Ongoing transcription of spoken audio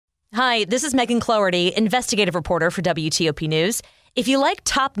Hi, this is Megan Cloherty, investigative reporter for WTOP News. If you like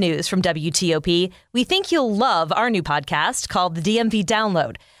top news from WTOP, we think you'll love our new podcast called The DMV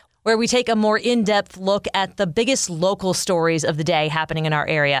Download, where we take a more in-depth look at the biggest local stories of the day happening in our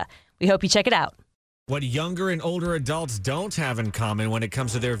area. We hope you check it out. What younger and older adults don't have in common when it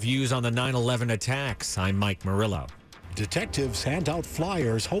comes to their views on the 9/11 attacks. I'm Mike Murillo. Detectives hand out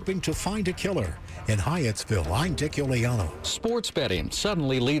flyers hoping to find a killer. In Hyattsville, I'm Dick Iuliano. Sports betting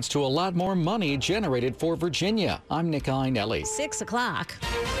suddenly leads to a lot more money generated for Virginia. I'm Nick Einelli. 6 o'clock.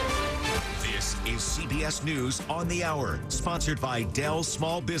 This is CBS News on the Hour, sponsored by Dell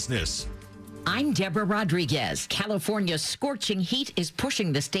Small Business. I'm Deborah Rodriguez. California's scorching heat is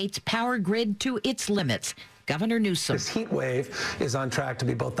pushing the state's power grid to its limits. Governor Newsom. This heat wave is on track to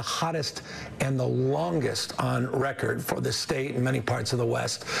be both the hottest and the longest on record for the state and many parts of the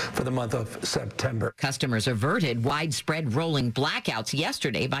West for the month of September. Customers averted widespread rolling blackouts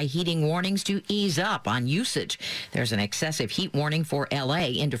yesterday by heating warnings to ease up on usage. There's an excessive heat warning for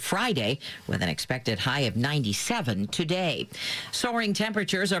L.A. into Friday with an expected high of 97 today. Soaring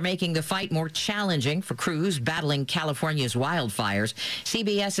temperatures are making the fight more challenging for crews battling California's wildfires.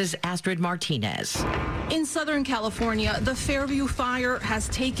 CBS's Astrid Martinez. In Southern California, the Fairview fire has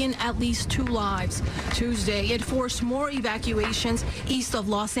taken at least 2 lives. Tuesday, it forced more evacuations east of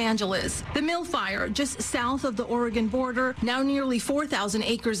Los Angeles. The Mill Fire, just south of the Oregon border, now nearly 4,000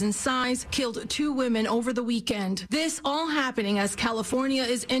 acres in size, killed 2 women over the weekend. This all happening as California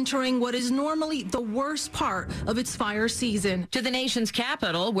is entering what is normally the worst part of its fire season. To the nation's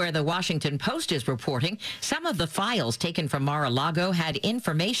capital, where the Washington Post is reporting, some of the files taken from Mar-a-Lago had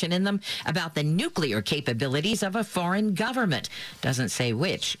information in them about the nuclear capabilities of a foreign government. Doesn't say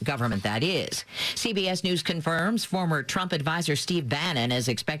which government that is. CBS News confirms former Trump advisor Steve Bannon is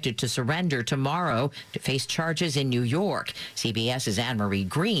expected to surrender tomorrow to face charges in New York. CBS's Anne-Marie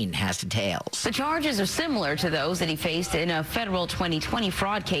Green has details. The charges are similar to those that he faced in a federal 2020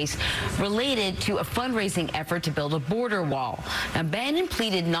 fraud case related to a fundraising effort to build a border wall. Now, Bannon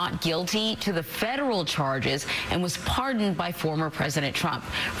pleaded not guilty to the federal charges and was pardoned by former President Trump.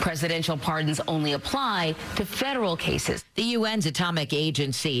 Presidential pardons only apply to federal cases. The UN's Atomic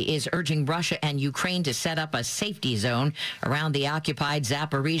Agency is urging Russia and Ukraine to set up a safety zone around the occupied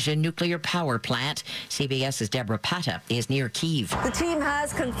Zaporizhzhia nuclear power plant. CBS's Deborah Pata is near Kyiv. The team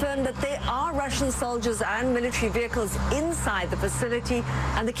has confirmed that there are Russian soldiers and military vehicles inside the facility,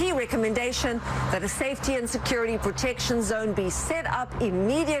 and the key recommendation that a safety and security protection zone be set up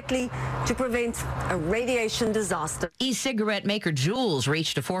immediately to prevent a radiation disaster. E-cigarette maker Juul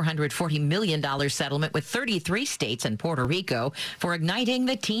reached a $440 million settlement with 33 states and Puerto Rico for igniting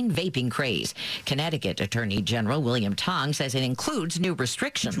the teen vaping craze. Connecticut Attorney General William Tong says it includes new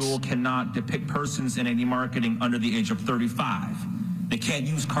restrictions. Juul cannot depict persons in any marketing under the age of 35. They can't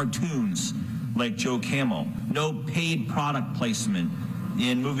use cartoons like Joe Camel. No paid product placement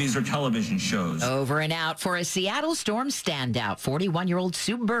in movies or television shows. Over and out for a Seattle Storm standout. 41-year-old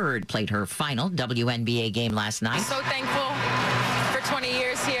Sue Bird played her final WNBA game last night. I'm so thankful for 20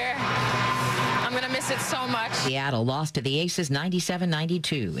 years here. I'm going to miss it so much. Seattle lost to the Aces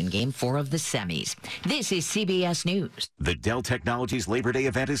 97-92 in Game 4 of the semis. This is CBS News. The Dell Technologies Labor Day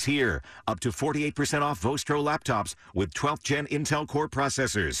event is here. Up to 48% off Vostro laptops with 12th Gen Intel Core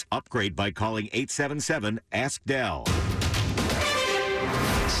processors. Upgrade by calling 877-ASK-DELL.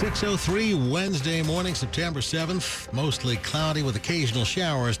 6:03 Wednesday morning, September 7th. Mostly cloudy with occasional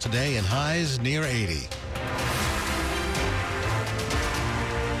showers today and highs near 80.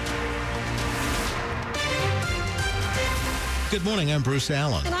 Good morning, I'm Bruce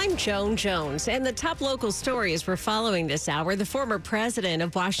Allen. And I'm Joan Jones. And the top local stories we're following this hour, the former president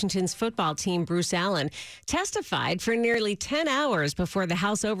of Washington's football team, Bruce Allen, testified for nearly 10 hours before the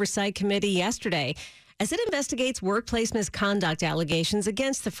House Oversight Committee yesterday as it investigates workplace misconduct allegations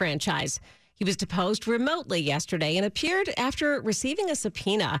against the franchise. He was deposed remotely yesterday and appeared after receiving a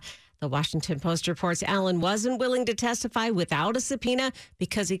subpoena. The Washington Post reports Allen wasn't willing to testify without a subpoena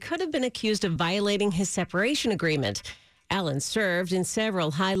because he could have been accused of violating his separation agreement. Allen served in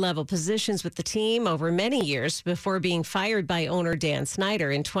several high-level positions with the team over many years before being fired by owner Dan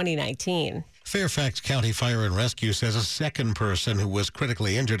Snyder in 2019. Fairfax County Fire and Rescue says a second person who was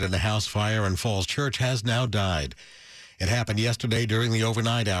critically injured in a house fire in Falls Church has now died. It happened yesterday during the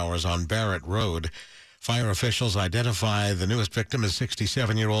overnight hours on Barrett Road. Fire officials identify the newest victim as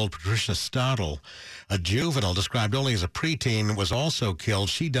 67-year-old Patricia Stottle. A juvenile described only as a preteen was also killed.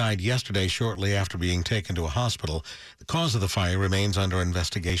 She died yesterday shortly after being taken to a hospital. The cause of the fire remains under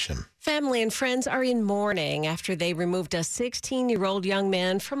investigation. Family and friends are in mourning after they removed a 16-year-old young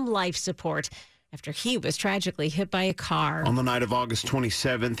man from life support. after he was tragically hit by a car. On the night of August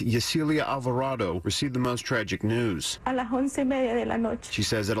 27th, Yesilia Alvarado received the most tragic news. She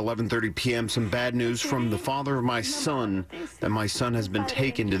says at 11:30 p.m., some bad news from the father of my son, that my son has been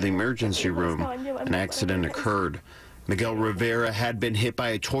taken to the emergency room. An accident occurred. Miguel Rivera had been hit by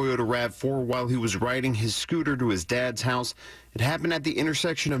a Toyota RAV4 while he was riding his scooter to his dad's house. It happened at the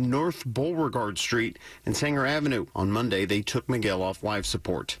intersection of North Beauregard Street and Sanger Avenue. On Monday, they took Miguel off life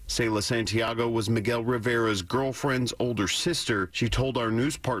support. Sayla Santiago was Miguel Rivera's girlfriend's older sister. She told our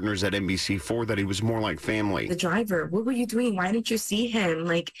news partners at NBC4 that he was more like family. The driver, what were you doing? Why didn't you see him?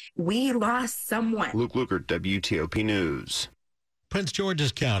 Like, we lost someone. Luke Lukert, WTOP News. Prince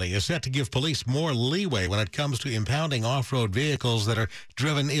George's County is set to give police more leeway when it comes to impounding off-road vehicles that are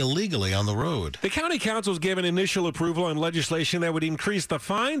driven illegally on the road. The county council's given initial approval on legislation that would increase the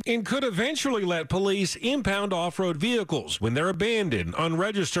fine and could eventually let police impound off-road vehicles when they're abandoned,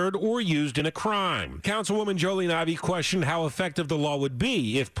 unregistered, or used in a crime. Councilwoman Jolene Ivey questioned how effective the law would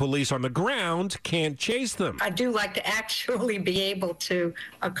be if police on the ground can't chase them. I do like to actually be able to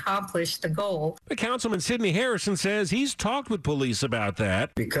accomplish the goal. The councilman, Sidney Harrison, says he's talked with police about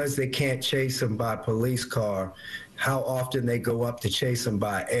that. Because they can't chase them by police car, how often they go up to chase them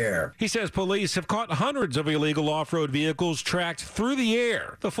by air. He says police have caught hundreds of illegal off-road vehicles tracked through the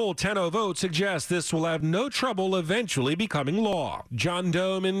air. The full 10-0 vote suggests this will have no trouble eventually becoming law. John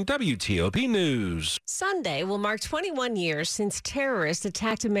Doman, WTOP News. Sunday will mark 21 years since terrorists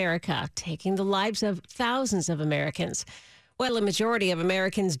attacked America, taking the lives of thousands of Americans. While a majority of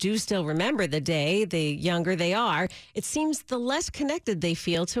Americans do still remember the day, the younger they are, it seems the less connected they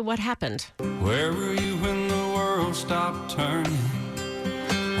feel to what happened. Where were you when the world stopped turning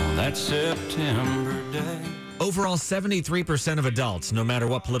on that September day? Overall, 73% of adults, no matter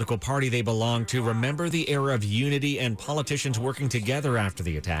what political party they belong to, remember the era of unity and politicians working together after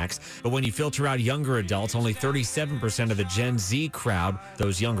the attacks. But when you filter out younger adults, only 37% of the Gen Z crowd,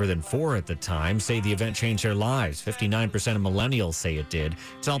 those younger than 4 at the time, say the event changed their lives. 59% of millennials say it did.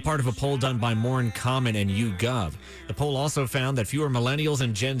 It's all part of a poll done by More in Common and YouGov. The poll also found that fewer millennials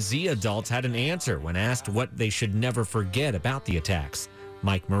and Gen Z adults had an answer when asked what they should never forget about the attacks.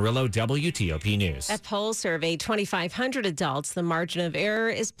 Mike Murillo, WTOP News. That poll surveyed 2,500 adults. The margin of error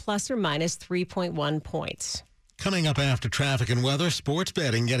is plus or minus 3.1 points. Coming up after traffic and weather, sports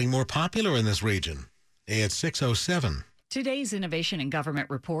betting getting more popular in this region. It's 6:07. Today's Innovation in Government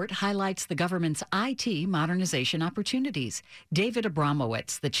report highlights the government's IT modernization opportunities. David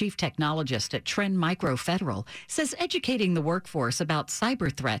Abramowitz, the chief technologist at Trend Micro Federal, says educating the workforce about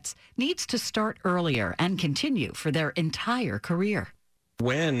cyber threats needs to start earlier and continue for their entire career.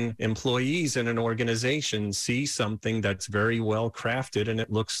 When employees in an organization see something that's very well crafted and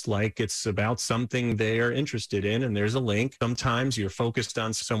it looks like it's about something they are interested in and there's a link, sometimes you're focused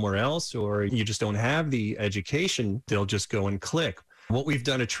on somewhere else or you just don't have the education, they'll just go and click. What we've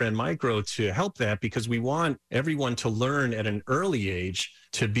done at Trend Micro to help that, because we want everyone to learn at an early age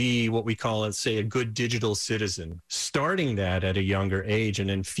to be what we call, let's say, a good digital citizen. Starting that at a younger age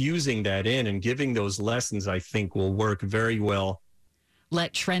and infusing that in and giving those lessons, I think will work very well.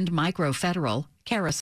 Let Trend Micro Federal, Kara